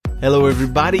Hello,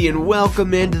 everybody, and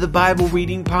welcome into the Bible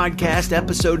Reading Podcast,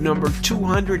 episode number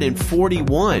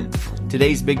 241.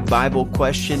 Today's big Bible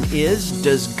question is,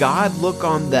 does God look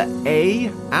on the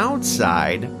A,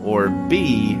 outside, or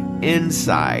B,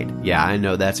 inside? Yeah, I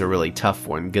know that's a really tough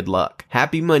one. Good luck.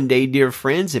 Happy Monday, dear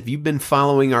friends. If you've been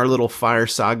following our little fire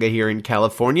saga here in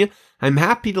California, I'm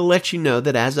happy to let you know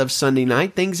that as of Sunday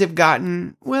night, things have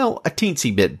gotten, well, a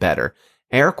teensy bit better.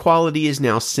 Air quality is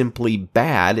now simply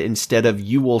bad instead of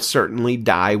you will certainly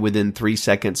die within 3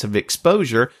 seconds of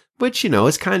exposure, which,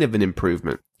 is kind of an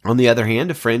improvement. On the other hand,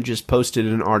 a friend just posted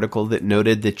an article that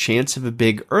noted the chance of a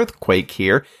big earthquake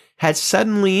here had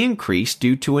suddenly increased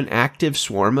due to an active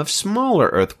swarm of smaller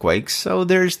earthquakes, so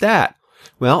there's that.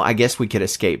 Well, I guess we could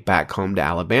escape back home to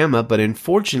Alabama, but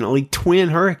unfortunately,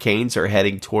 twin hurricanes are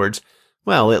heading towards,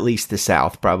 well, at least the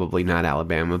south, probably not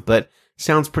Alabama, but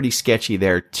sounds pretty sketchy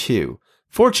there too.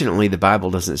 Fortunately, the Bible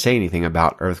doesn't say anything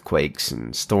about earthquakes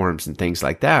and storms and things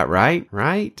like that, right?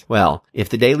 Right? Well, if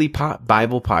the daily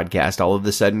Bible podcast all of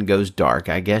a sudden goes dark,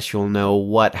 I guess you'll know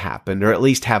what happened, or at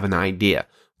least have an idea.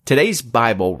 Today's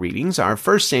Bible readings are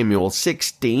 1 Samuel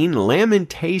 16,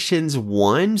 Lamentations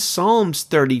 1, Psalms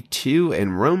 32,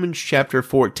 and Romans chapter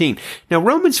 14. Now,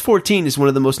 Romans 14 is one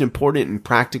of the most important and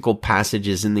practical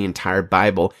passages in the entire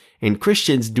Bible, and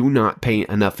Christians do not pay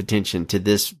enough attention to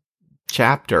this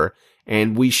chapter.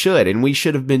 And we should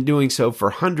have been doing so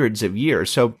for hundreds of years.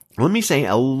 So let me say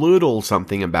a little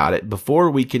something about it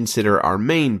before we consider our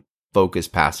main focus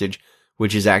passage,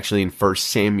 which is actually in 1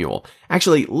 Samuel.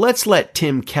 Actually, let's let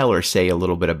Tim Keller say a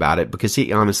little bit about it because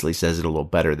he honestly says it a little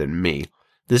better than me.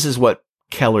 This is what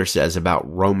Keller says about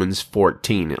Romans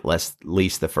 14, at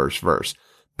least the first verse.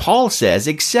 Paul says,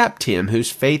 accept him whose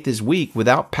faith is weak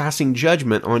without passing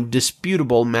judgment on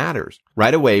disputable matters.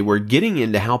 Right away, we're getting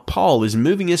into how Paul is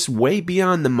moving us way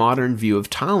beyond the modern view of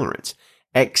tolerance.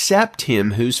 Accept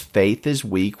him whose faith is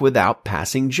weak without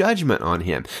passing judgment on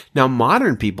him. Now,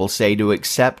 modern people say to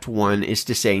accept one is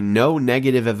to say no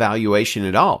negative evaluation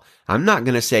at all. I'm not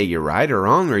going to say you're right or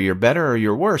wrong or you're better or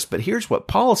you're worse, but here's what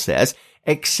Paul says.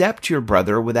 Accept your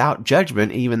brother without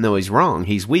judgment, even though he's wrong,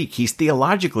 he's weak, he's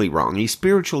theologically wrong, he's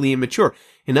spiritually immature.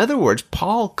 In other words,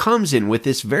 Paul comes in with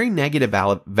this very negative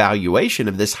valuation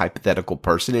of this hypothetical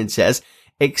person and says,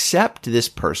 accept this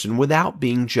person without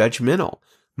being judgmental.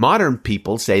 Modern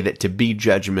people say that to be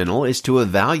judgmental is to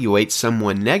evaluate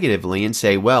someone negatively and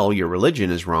say, well, your religion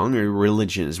is wrong or your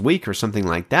religion is weak or something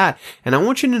like that. And I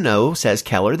want you to know, says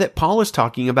Keller, that Paul is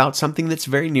talking about something that's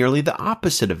very nearly the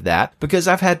opposite of that, because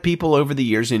I've had people over the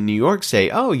years in New York say,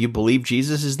 oh, you believe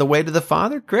Jesus is the way to the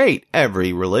Father? Great.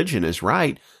 Every religion is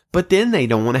right. But then they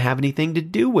don't want to have anything to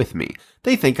do with me.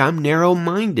 They think I'm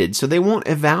narrow-minded, so they won't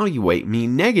evaluate me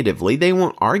negatively. They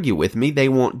won't argue with me. They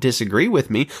won't disagree with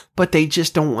me, but they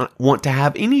just don't want to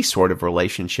have any sort of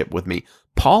relationship with me.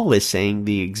 Paul is saying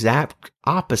the exact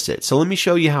opposite. So let me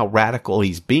show you how radical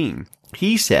he's being.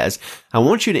 He says, I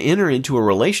want you to enter into a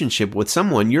relationship with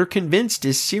someone you're convinced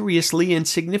is seriously and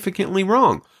significantly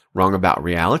wrong. Wrong about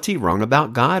reality, wrong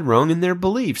about God, wrong in their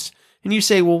beliefs. And you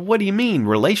say, well, what do you mean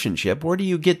relationship? Where do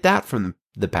you get that from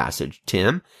the passage,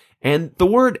 Tim? And the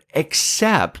word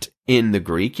accept in the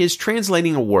Greek is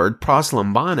translating a word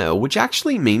proslambano, which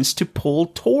actually means to pull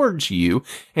towards you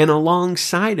and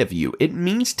alongside of you. It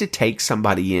means to take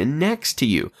somebody in next to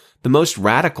you. The most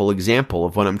radical example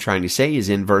of what I'm trying to say is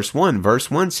in verse 1.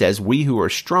 Verse 1 says, we who are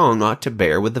strong ought to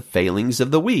bear with the failings of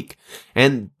the weak.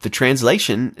 And the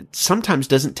translation sometimes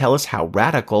doesn't tell us how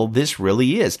radical this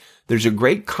really is. There's a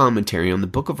great commentary on the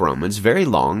book of Romans, very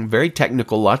long, very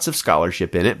technical, lots of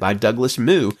scholarship in it by Douglas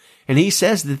Moo. And he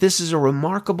says that this is a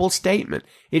remarkable statement.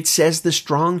 It says the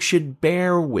strong should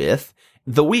bear with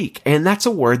the weak. And that's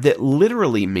a word that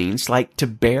literally means like to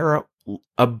bear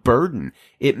a burden.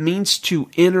 It means to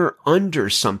enter under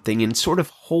something and sort of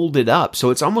hold it up. So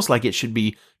it's almost like it should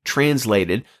be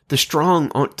translated, the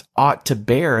strong ought to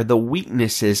bear the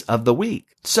weaknesses of the weak.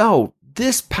 So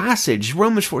this passage,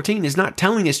 Romans 14, is not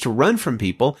telling us to run from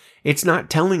people. It's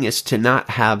not telling us to not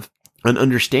have an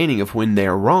understanding of when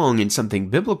they're wrong in something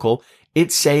biblical.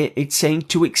 It's saying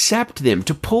to accept them,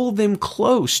 to pull them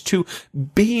close, to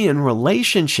be in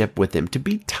relationship with them, to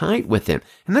be tight with them.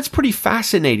 And that's pretty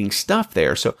fascinating stuff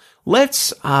there. So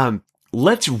let's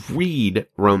read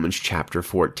Romans chapter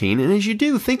 14. And as you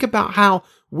do, think about how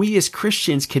we as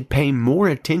Christians could pay more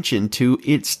attention to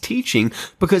its teaching,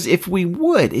 because if we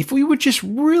would just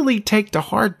really take to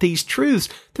heart these truths,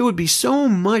 there would be so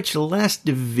much less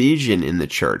division in the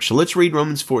church. So let's read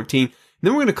Romans 14.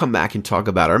 Then we're going to come back and talk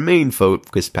about our main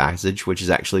focus passage, which is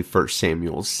actually 1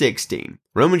 Samuel 16.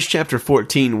 Romans chapter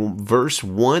 14, verse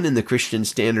 1 in the Christian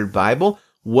Standard Bible.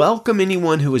 Welcome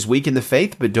anyone who is weak in the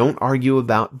faith, but don't argue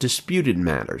about disputed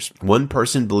matters. One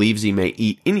person believes he may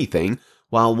eat anything,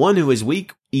 while one who is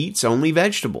weak eats only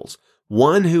vegetables.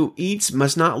 One who eats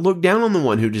must not look down on the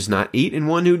one who does not eat, and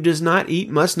one who does not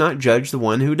eat must not judge the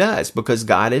one who does, because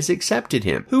God has accepted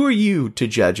him. Who are you to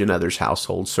judge another's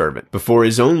household servant? Before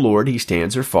his own Lord he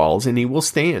stands or falls, and he will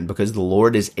stand, because the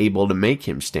Lord is able to make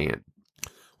him stand.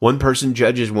 One person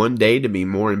judges one day to be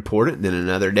more important than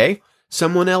another day.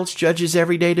 Someone else judges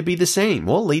every day to be the same.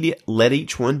 Well, let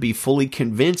each one be fully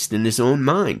convinced in his own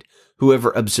mind.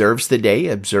 Whoever observes the day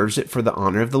observes it for the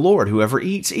honor of the Lord. Whoever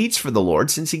eats, eats for the Lord,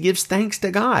 since he gives thanks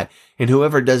to God. And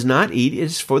whoever does not eat, it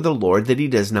is for the Lord that he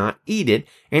does not eat it,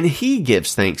 and he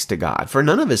gives thanks to God. For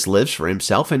none of us lives for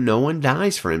himself, and no one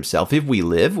dies for himself. If we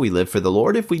live for the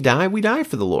Lord. If we die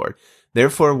for the Lord.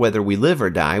 Therefore, whether we live or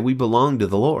die, we belong to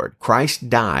the Lord. Christ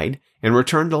died and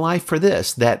returned to life for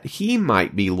this, that he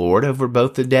might be Lord over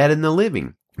both the dead and the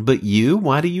living. But you,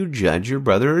 why do you judge your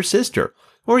brother or sister?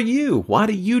 Or you, why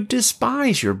do you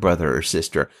despise your brother or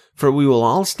sister? For we will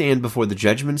all stand before the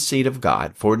judgment seat of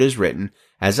God. For it is written,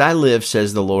 As I live,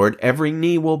 says the Lord, every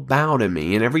knee will bow to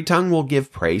me, and every tongue will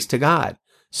give praise to God.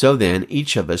 So then,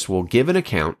 each of us will give an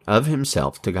account of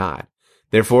himself to God.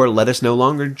 Therefore, let us no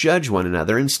longer judge one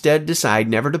another. Instead, decide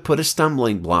never to put a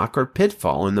stumbling block or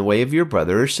pitfall in the way of your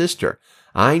brother or sister.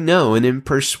 I know and am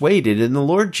persuaded in the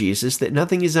Lord Jesus that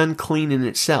nothing is unclean in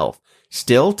itself.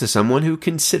 Still, to someone who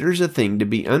considers a thing to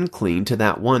be unclean, to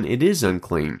that one it is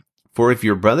unclean. For if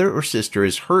your brother or sister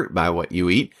is hurt by what you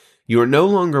eat, you are no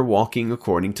longer walking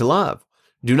according to love.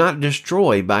 Do not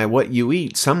destroy by what you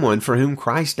eat someone for whom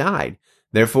Christ died.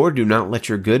 Therefore, do not let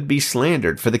your good be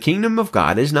slandered, for the kingdom of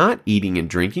God is not eating and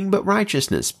drinking, but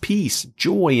righteousness, peace,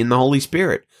 joy in the Holy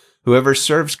Spirit. Whoever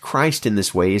serves Christ in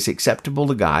this way is acceptable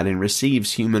to God and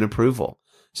receives human approval.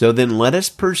 So then let us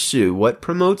pursue what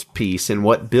promotes peace and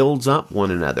what builds up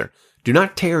one another. Do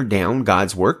not tear down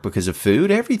God's work because of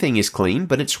food. Everything is clean,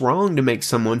 but it's wrong to make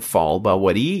someone fall by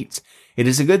what he eats. It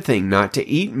is a good thing not to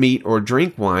eat meat or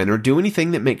drink wine or do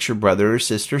anything that makes your brother or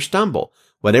sister stumble.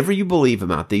 Whatever you believe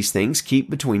about these things, keep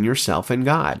between yourself and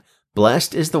God.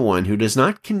 Blessed is the one who does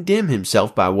not condemn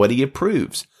himself by what he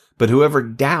approves. But whoever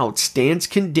doubts stands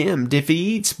condemned if he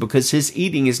eats, because his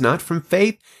eating is not from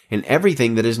faith, and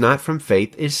everything that is not from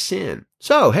faith is sin.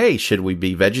 So, hey, should we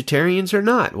be vegetarians or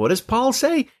not? What does Paul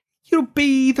say? You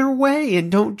be either way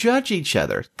and don't judge each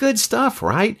other. Good stuff,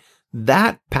 right?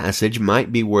 That passage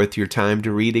might be worth your time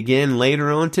to read again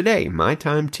later on today. My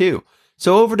time too.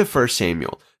 So over to 1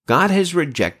 Samuel. God has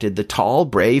rejected the tall,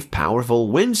 brave, powerful,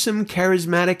 winsome,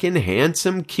 charismatic, and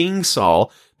handsome King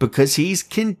Saul because he's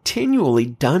continually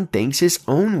done things his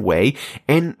own way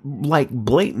and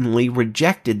blatantly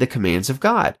rejected the commands of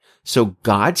God. So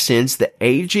God sends the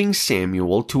aging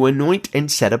Samuel to anoint and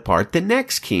set apart the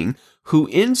next king, who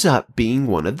ends up being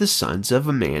one of the sons of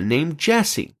a man named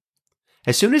Jesse.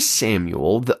 As soon as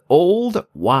Samuel, the old,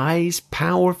 wise,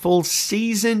 powerful,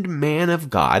 seasoned man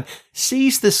of God,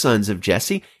 sees the sons of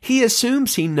Jesse, he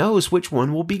assumes he knows which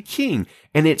one will be king,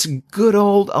 and it's good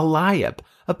old Eliab.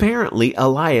 Apparently,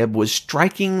 Eliab was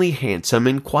strikingly handsome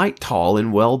and quite tall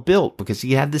and well built because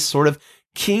he had this sort of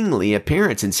kingly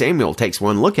appearance, and Samuel takes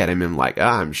one look at him and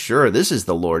I'm sure this is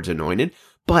the Lord's anointed.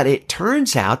 But it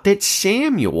turns out that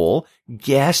Samuel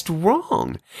guessed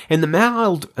wrong. And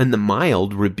the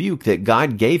mild rebuke that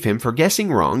God gave him for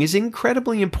guessing wrong is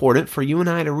incredibly important for you and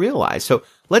I to realize. So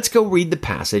let's go read the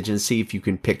passage and see if you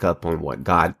can pick up on what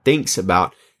God thinks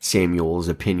about Samuel's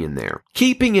opinion there.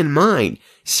 Keeping in mind,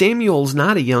 Samuel's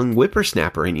not a young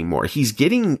whippersnapper anymore. He's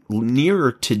getting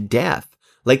nearer to death.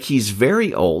 He's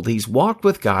very old. He's walked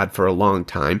with God for a long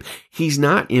time. He's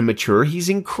not immature. He's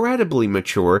incredibly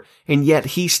mature, and yet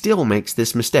he still makes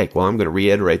this mistake. Well, I'm going to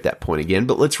reiterate that point again,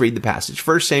 but let's read the passage.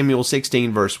 1 Samuel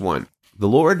 16, verse 1. The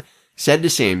Lord said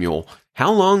to Samuel,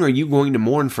 "How long are you going to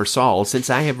mourn for Saul, since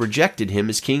I have rejected him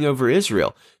as king over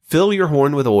Israel? Fill your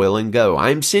horn with oil and go. I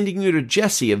am sending you to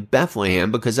Jesse of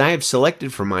Bethlehem, because I have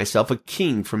selected for myself a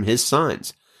king from his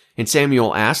sons." And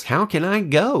Samuel asked, "How can I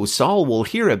go? Saul will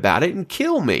hear about it and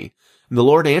kill me." And the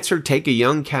Lord answered, "Take a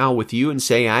young cow with you and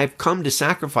say, I have come to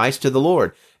sacrifice to the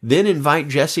Lord. Then invite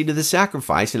Jesse to the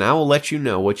sacrifice, and I will let you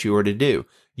know what you are to do.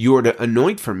 You are to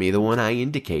anoint for me the one I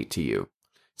indicate to you."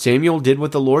 Samuel did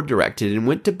what the Lord directed and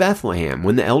went to Bethlehem.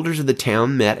 When the elders of the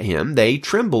town met him, they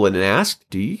trembled and asked,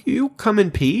 "Do you come in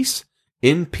peace?"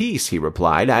 "In peace," he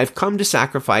replied. "I have come to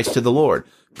sacrifice to the Lord.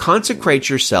 Consecrate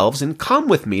yourselves and come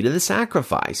with me to the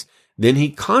sacrifice." Then he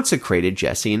consecrated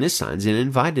Jesse and his sons and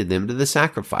invited them to the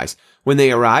sacrifice. When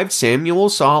they arrived, Samuel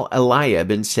saw Eliab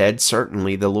and said,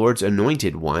 "Certainly the Lord's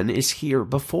anointed one is here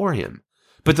before him."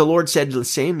 But the Lord said to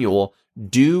Samuel,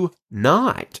 do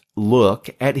not look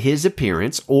at his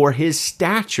appearance or his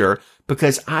stature,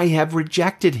 because I have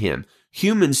rejected him.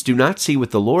 Humans do not see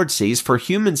what the Lord sees, for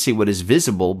humans see what is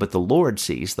visible, but the Lord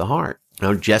sees the heart."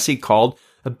 Now Jesse called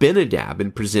Abinadab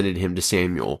and presented him to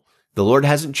Samuel. "The Lord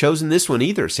hasn't chosen this one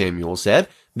either," Samuel said.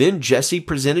 Then Jesse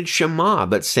presented Shammah,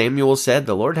 but Samuel said,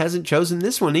 "The Lord hasn't chosen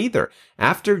this one either."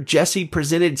 After Jesse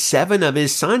presented 7 of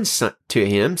his sons to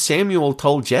him, Samuel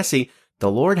told Jesse,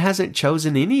 "The Lord hasn't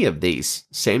chosen any of these."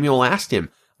 Samuel asked him,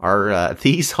 "Are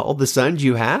these all the sons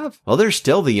you have?" "Well, they're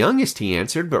still the youngest," he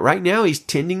answered, "but right now he's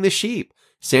tending the sheep."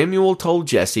 Samuel told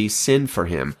Jesse, "Send for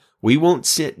him. We won't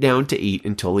sit down to eat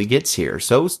until he gets here."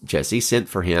 So Jesse sent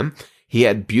for him. He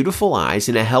had beautiful eyes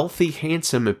and a healthy,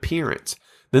 handsome appearance.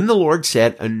 Then the Lord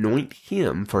said, "Anoint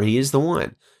him, for he is the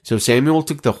one." So Samuel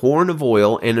took the horn of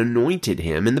oil and anointed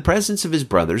him in the presence of his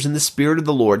brothers, and the Spirit of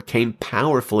the Lord came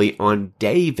powerfully on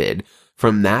David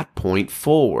from that point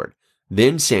forward.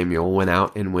 Then Samuel went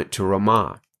out and went to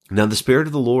Ramah. Now the Spirit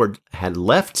of the Lord had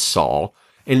left Saul,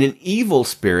 and an evil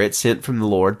spirit sent from the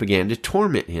Lord began to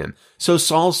torment him. So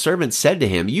Saul's servants said to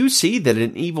him, "You see that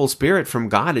an evil spirit from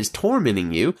God is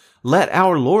tormenting you. Let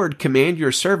our Lord command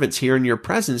your servants here in your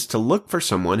presence to look for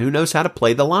someone who knows how to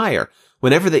play the lyre.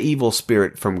 Whenever the evil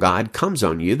spirit from God comes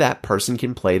on you, that person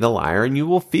can play the lyre and you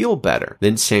will feel better."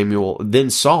 Then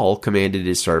Saul commanded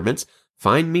his servants,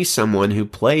 "Find me someone who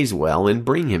plays well and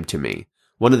bring him to me."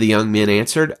 One of the young men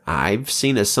answered, "I've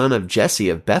seen a son of Jesse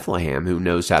of Bethlehem who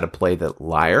knows how to play the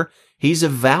lyre. He's a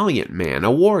valiant man, a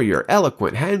warrior,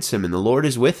 eloquent, handsome, and the Lord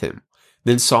is with him."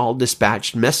 Then Saul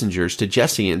dispatched messengers to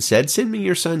Jesse and said, "Send me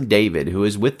your son David, who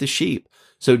is with the sheep."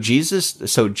 So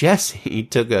Jesse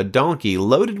took a donkey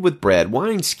loaded with bread,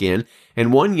 wineskin,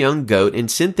 and 1 young goat and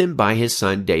sent them by his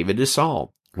son David to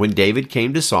Saul. When David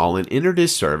came to Saul and entered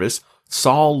his service,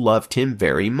 Saul loved him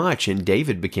very much, and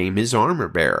David became his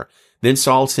armor-bearer. Then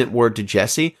Saul sent word to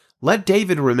Jesse, "Let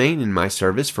David remain in my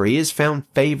service, for he has found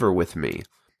favor with me."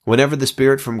 Whenever the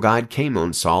Spirit from God came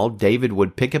on Saul, David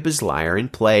would pick up his lyre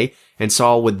and play, and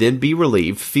Saul would then be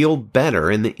relieved, feel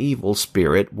better, and the evil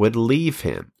spirit would leave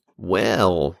him.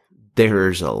 Well,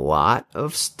 there's a lot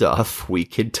of stuff we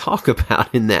could talk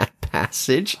about in that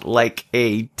passage, like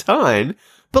a ton,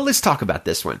 but let's talk about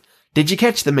this one. Did you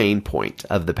catch the main point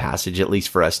of the passage, at least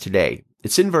for us today?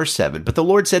 It's in verse 7. "But the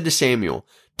Lord said to Samuel,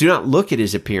 do not look at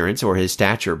his appearance or his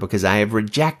stature, because I have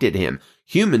rejected him.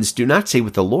 Humans do not see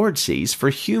what the Lord sees, for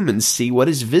humans see what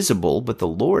is visible, but the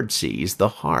Lord sees the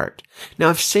heart." Now,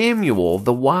 if Samuel,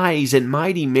 the wise and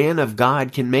mighty man of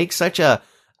God, can make such a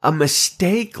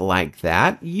mistake like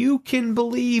that, you can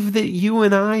believe that you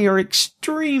and I are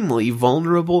extremely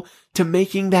vulnerable to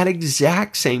making that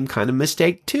exact same kind of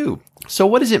mistake too. So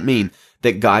what does it mean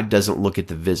that God doesn't look at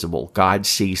the visible? God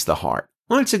sees the heart.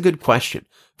 Well, it's a good question.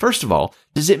 First of all,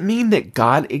 does it mean that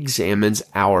God examines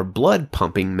our blood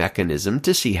pumping mechanism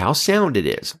to see how sound it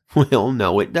is? Well,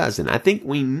 no, it doesn't. I think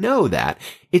we know that.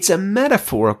 It's a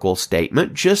metaphorical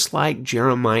statement, just like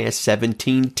Jeremiah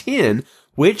 17:10,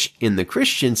 which in the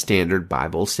Christian Standard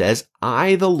Bible says,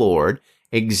 "I, the Lord,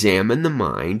 examine the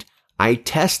mind. I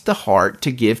test the heart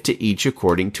to give to each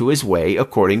according to his way,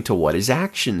 according to what his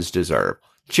actions deserve."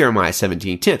 Jeremiah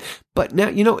 17:10. But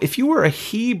now, if you were a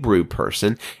Hebrew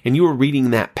person and you were reading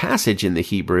that passage in the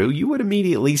Hebrew, you would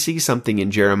immediately see something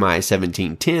in Jeremiah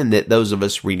 17:10 that those of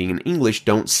us reading in English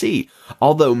don't see.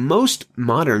 Although most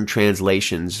modern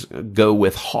translations go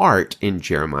with heart in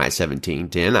Jeremiah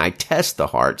 17:10, "I test the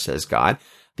heart," says God.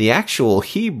 The actual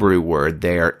Hebrew word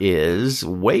there is,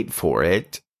 wait for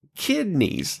it,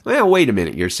 kidneys. Well, wait a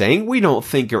minute, you're saying. We don't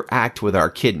think or act with our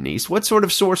kidneys. What sort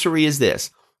of sorcery is this?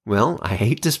 Well, I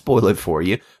hate to spoil it for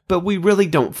you, but we really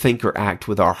don't think or act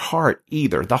with our heart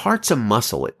either. The heart's a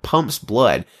muscle. It pumps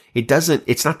blood.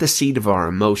 It's not the seat of our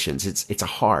emotions. It's a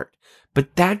heart.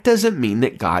 But that doesn't mean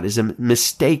that God is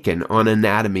mistaken on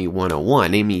Anatomy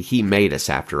 101. I mean, he made us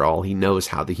after all. He knows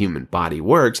how the human body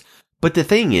works. But the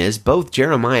thing is, both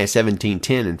Jeremiah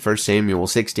 17:10 and 1 Samuel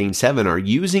 16:7 are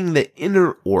using the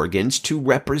inner organs to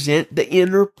represent the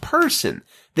inner person,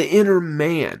 the inner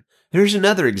man. There's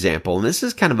another example, and this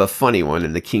is kind of a funny one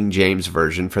in the King James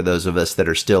Version for those of us that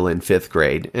are still in 5th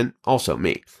grade, and also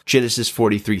me. Genesis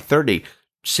 43:30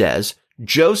 says,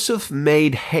 "Joseph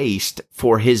made haste,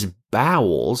 for his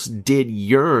bowels did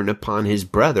yearn upon his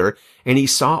brother, and he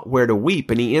sought where to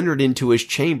weep, and he entered into his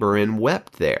chamber and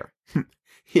wept there."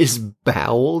 His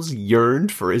bowels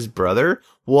yearned for his brother?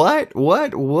 What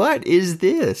is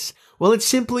this? Well, it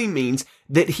simply means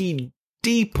that he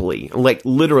deeply, like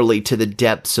literally to the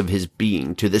depths of his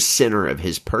being, to the center of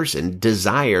his person,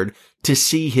 desired to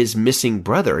see his missing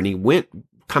brother. And he went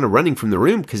kind of running from the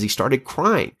room because he started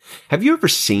crying. Have you ever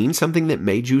seen something that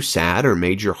made you sad or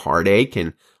made your heart ache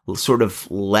and sort of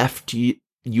left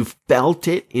you felt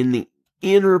it in the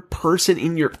inner person,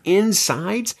 in your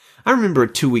insides? I remember a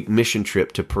 2-week mission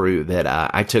trip to Peru that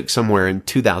I took somewhere in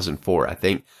 2004, I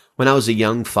think, when I was a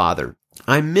young father.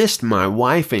 I missed my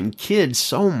wife and kids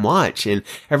so much, and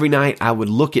every night I would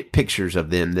look at pictures of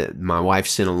them that my wife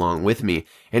sent along with me,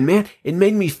 and man, it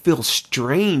made me feel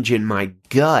strange in my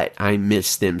gut. I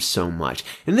miss them so much.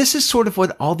 And this is sort of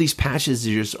what all these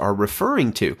passages are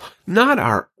referring to. Not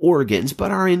our organs,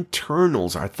 but our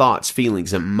internals, our thoughts,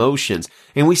 feelings, emotions.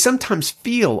 And we sometimes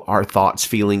feel our thoughts,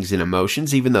 feelings, and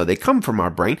emotions, even though they come from our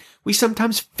brain. We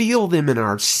sometimes feel them in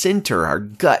our center, our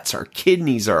guts, our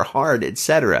kidneys, our heart,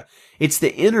 etc. It's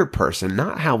the inner person,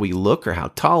 not how we look or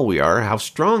how tall we are or how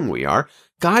strong we are.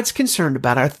 God's concerned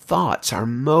about our thoughts, our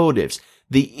motives,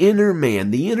 the inner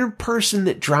man, the inner person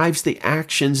that drives the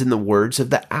actions and the words of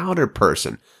the outer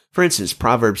person. For instance,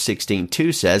 Proverbs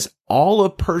 16:2 says, all a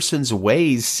person's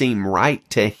ways seem right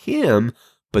to him,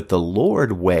 but the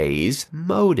Lord weighs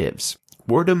motives.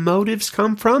 Where do motives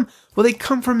come from? Well, they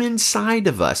come from inside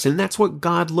of us, and that's what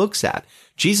God looks at.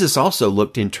 Jesus also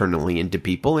looked internally into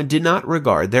people and did not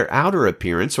regard their outer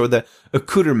appearance or the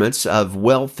accoutrements of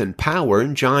wealth and power.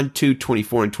 And John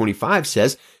 2:24 and 25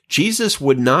 says, Jesus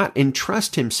would not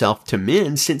entrust himself to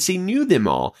men since he knew them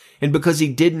all, and because he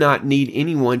did not need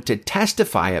anyone to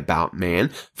testify about man,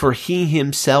 for he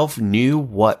himself knew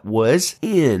what was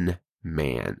in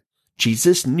man.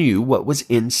 Jesus knew what was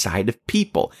inside of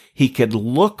people. He could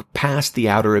look past the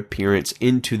outer appearance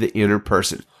into the inner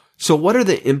person. So what are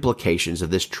the implications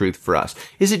of this truth for us?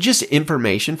 Is it just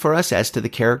information for us as to the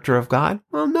character of God?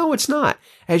 Well, no, it's not.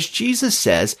 As Jesus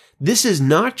says, this is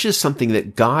not just something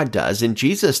that God does and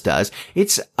Jesus does.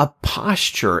 It's a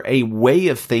posture, a way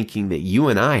of thinking that you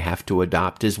and I have to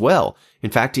adopt as well. In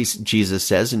fact, Jesus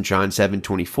says in John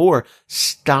 7:24,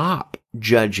 stop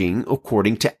judging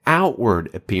according to outward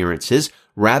appearances.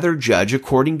 Rather judge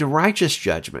according to righteous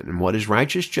judgment. And what is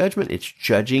righteous judgment? It's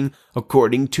judging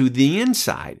according to the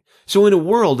inside. So in a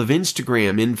world of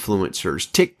Instagram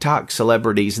influencers, TikTok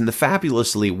celebrities, and the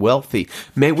fabulously wealthy,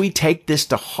 may we take this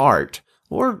to heart,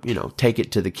 or, take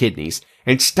it to the kidneys,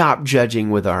 and stop judging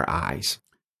with our eyes.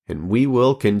 And we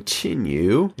will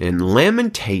continue in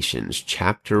Lamentations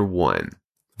chapter 1.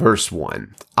 Verse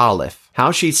 1, Aleph.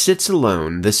 How she sits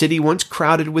alone, the city once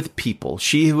crowded with people.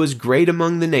 She who was great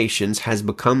among the nations has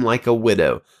become like a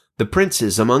widow. The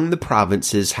princes among the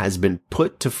provinces has been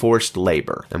put to forced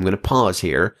labor. I'm going to pause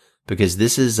here because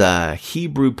this is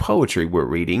Hebrew poetry we're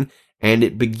reading, and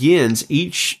it begins,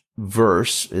 each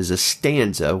verse is a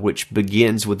stanza which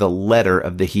begins with a letter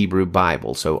of the Hebrew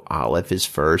Bible. So Aleph is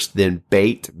first, then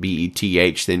Beit,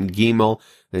 B-E-T-H, then Gimel,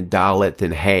 then Dalet,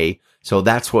 then Hey. So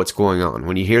that's what's going on.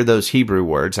 When you hear those Hebrew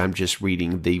words, I'm just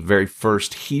reading the very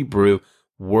first Hebrew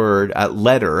word,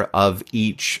 letter of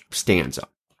each stanza.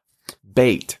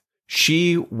 Beit.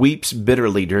 She weeps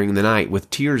bitterly during the night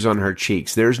with tears on her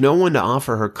cheeks. There is no one to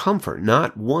offer her comfort,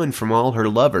 not one from all her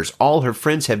lovers. All her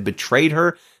friends have betrayed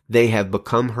her. They have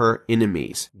become her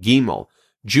enemies. Gimel.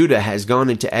 Judah has gone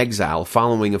into exile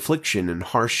following affliction and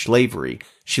harsh slavery.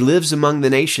 She lives among the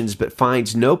nations but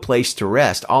finds no place to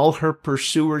rest. All her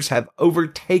pursuers have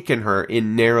overtaken her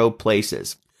in narrow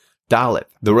places. Dalet.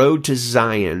 The road to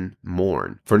Zion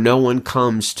mourn, for no one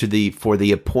comes for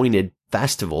the appointed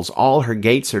festivals. All her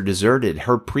gates are deserted.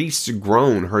 Her priests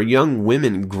groan. Her young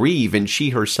women grieve, and she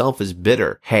herself is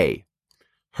bitter. Hey.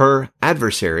 Her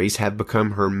adversaries have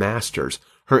become her masters.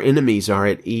 Her enemies are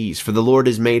at ease, for the Lord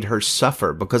has made her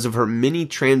suffer because of her many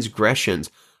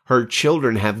transgressions. Her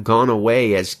children have gone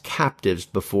away as captives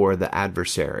before the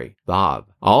adversary. Vav.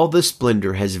 All the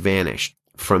splendor has vanished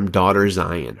from daughter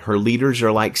Zion. Her leaders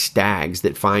are like stags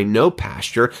that find no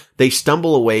pasture. They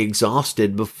stumble away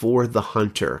exhausted before the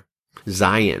hunter.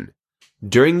 Zion.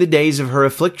 During the days of her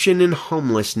affliction and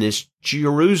homelessness,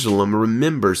 Jerusalem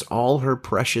remembers all her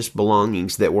precious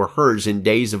belongings that were hers in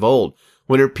days of old.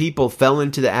 When her people fell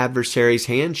into the adversary's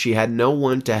hand, she had no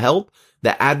one to help.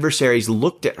 The adversaries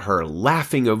looked at her,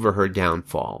 laughing over her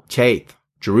downfall. Chath.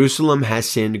 Jerusalem has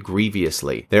sinned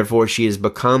grievously. Therefore she has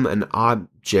become an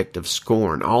object of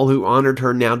scorn. All who honored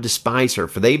her now despise her,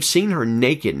 for they've seen her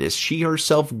nakedness. She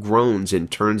herself groans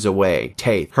and turns away.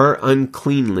 Taith. Her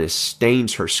uncleanness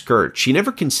stains her skirt. She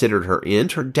never considered her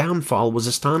end. Her downfall was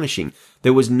astonishing.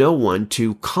 There was no one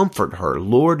to comfort her.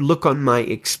 Lord, look on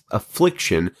my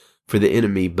affliction, for the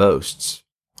enemy boasts.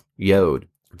 Yod.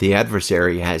 The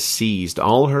adversary has seized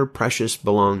all her precious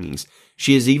belongings.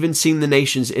 She has even seen the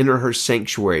nations enter her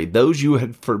sanctuary. Those you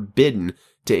had forbidden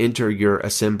to enter your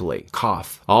assembly.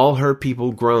 Cough. All her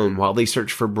people groan while they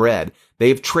search for bread. They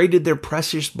have traded their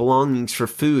precious belongings for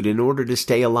food in order to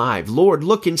stay alive. Lord,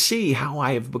 look and see how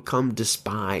I have become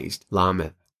despised.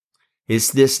 Lamech.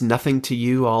 Is this nothing to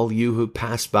you, all you who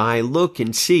pass by? Look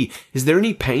and see. Is there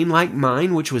any pain like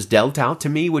mine which was dealt out to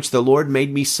me, which the Lord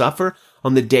made me suffer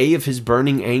on the day of his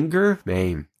burning anger?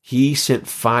 Name. He sent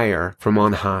fire from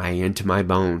on high into my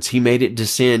bones. He made it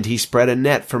descend. He spread a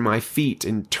net for my feet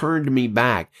and turned me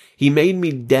back. He made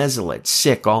me desolate,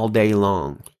 sick all day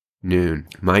long. Noon.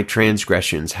 My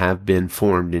transgressions have been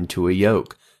formed into a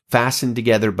yoke, fastened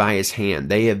together by his hand.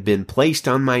 They have been placed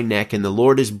on my neck, and the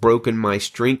Lord has broken my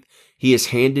strength. He has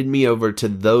handed me over to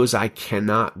those I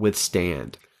cannot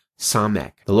withstand.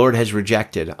 Samech. The Lord has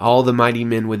rejected all the mighty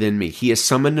men within me. He has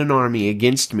summoned an army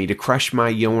against me to crush my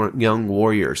young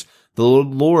warriors. The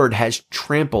Lord has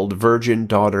trampled virgin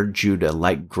daughter Judah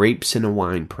like grapes in a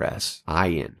winepress.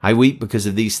 Ayin. I weep because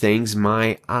of these things.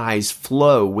 My eyes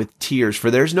flow with tears, for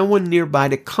there's no one nearby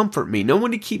to comfort me, no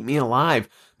one to keep me alive.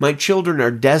 My children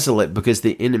are desolate because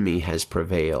the enemy has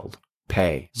prevailed.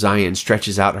 Pay. Zion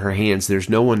stretches out her hands. There's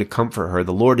no one to comfort her.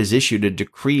 The Lord has issued a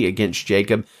decree against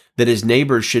Jacob that his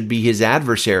neighbors should be his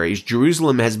adversaries.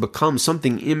 Jerusalem has become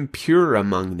something impure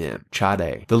among them.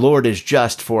 Chade. The Lord is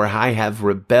just, for I have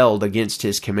rebelled against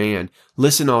his command.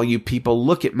 Listen, all you people,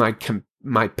 look at my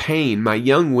pain. My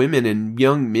young women and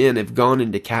young men have gone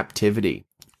into captivity.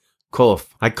 Kof.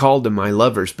 I called to my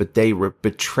lovers, but they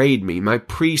betrayed me. My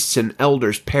priests and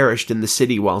elders perished in the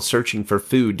city while searching for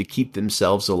food to keep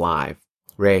themselves alive.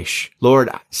 Resh. Lord,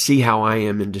 see how I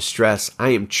am in distress. I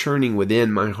am churning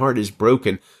within. My heart is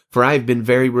broken, for I have been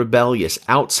very rebellious.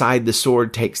 Outside the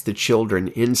sword takes the children.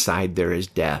 Inside there is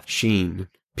death. Sheen.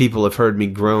 People have heard me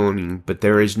groaning, but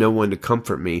there is no one to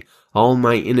comfort me. All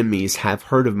my enemies have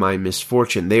heard of my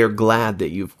misfortune. They are glad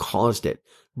that you have caused it.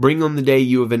 Bring on the day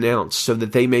you have announced, so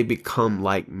that they may become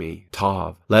like me.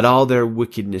 Tav. Let all their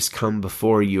wickedness come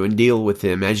before you, and deal with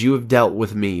them as you have dealt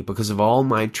with me, because of all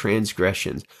my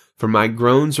transgressions. For my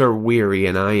groans are weary,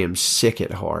 and I am sick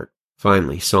at heart.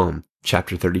 Finally, Psalm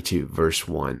chapter 32, verse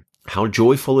 1. How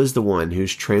joyful is the one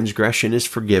whose transgression is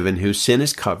forgiven, whose sin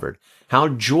is covered. How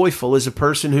joyful is a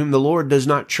person whom the Lord does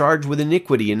not charge with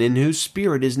iniquity, and in whose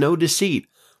spirit is no deceit.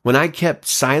 When I kept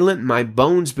silent, my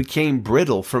bones became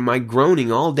brittle from my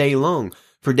groaning all day long.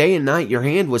 For day and night your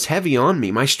hand was heavy on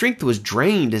me. My strength was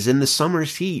drained as in the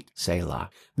summer's heat. Selah.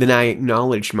 Then I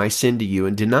acknowledged my sin to you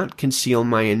and did not conceal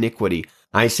my iniquity.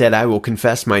 I said, I will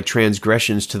confess my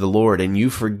transgressions to the Lord, and you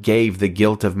forgave the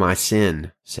guilt of my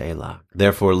sin. Selah.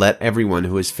 Therefore let everyone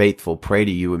who is faithful pray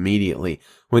to you immediately.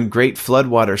 When great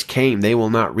floodwaters came, they will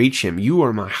not reach him. You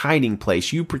are my hiding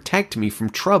place. You protect me from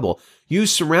trouble. You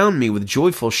surround me with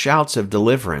joyful shouts of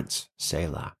deliverance.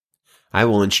 Selah. I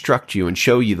will instruct you and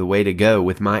show you the way to go.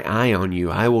 With my eye on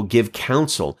you, I will give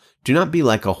counsel. Do not be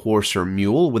like a horse or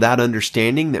mule without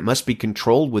understanding that must be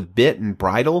controlled with bit and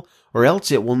bridle, or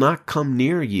else it will not come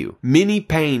near you. Many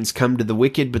pains come to the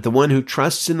wicked, but the one who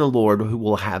trusts in the Lord who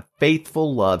will have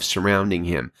faithful love surrounding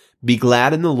him. Be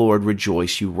glad in the Lord,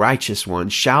 rejoice, you righteous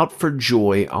ones. Shout for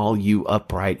joy, all you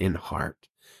upright in heart.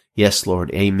 Yes,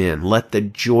 Lord, amen. Let the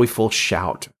joyful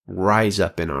shout rise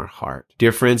up in our heart.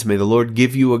 Dear friends, may the Lord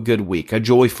give you a good week, a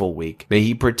joyful week. May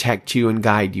he protect you and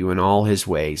guide you in all his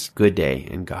ways. Good day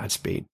and Godspeed.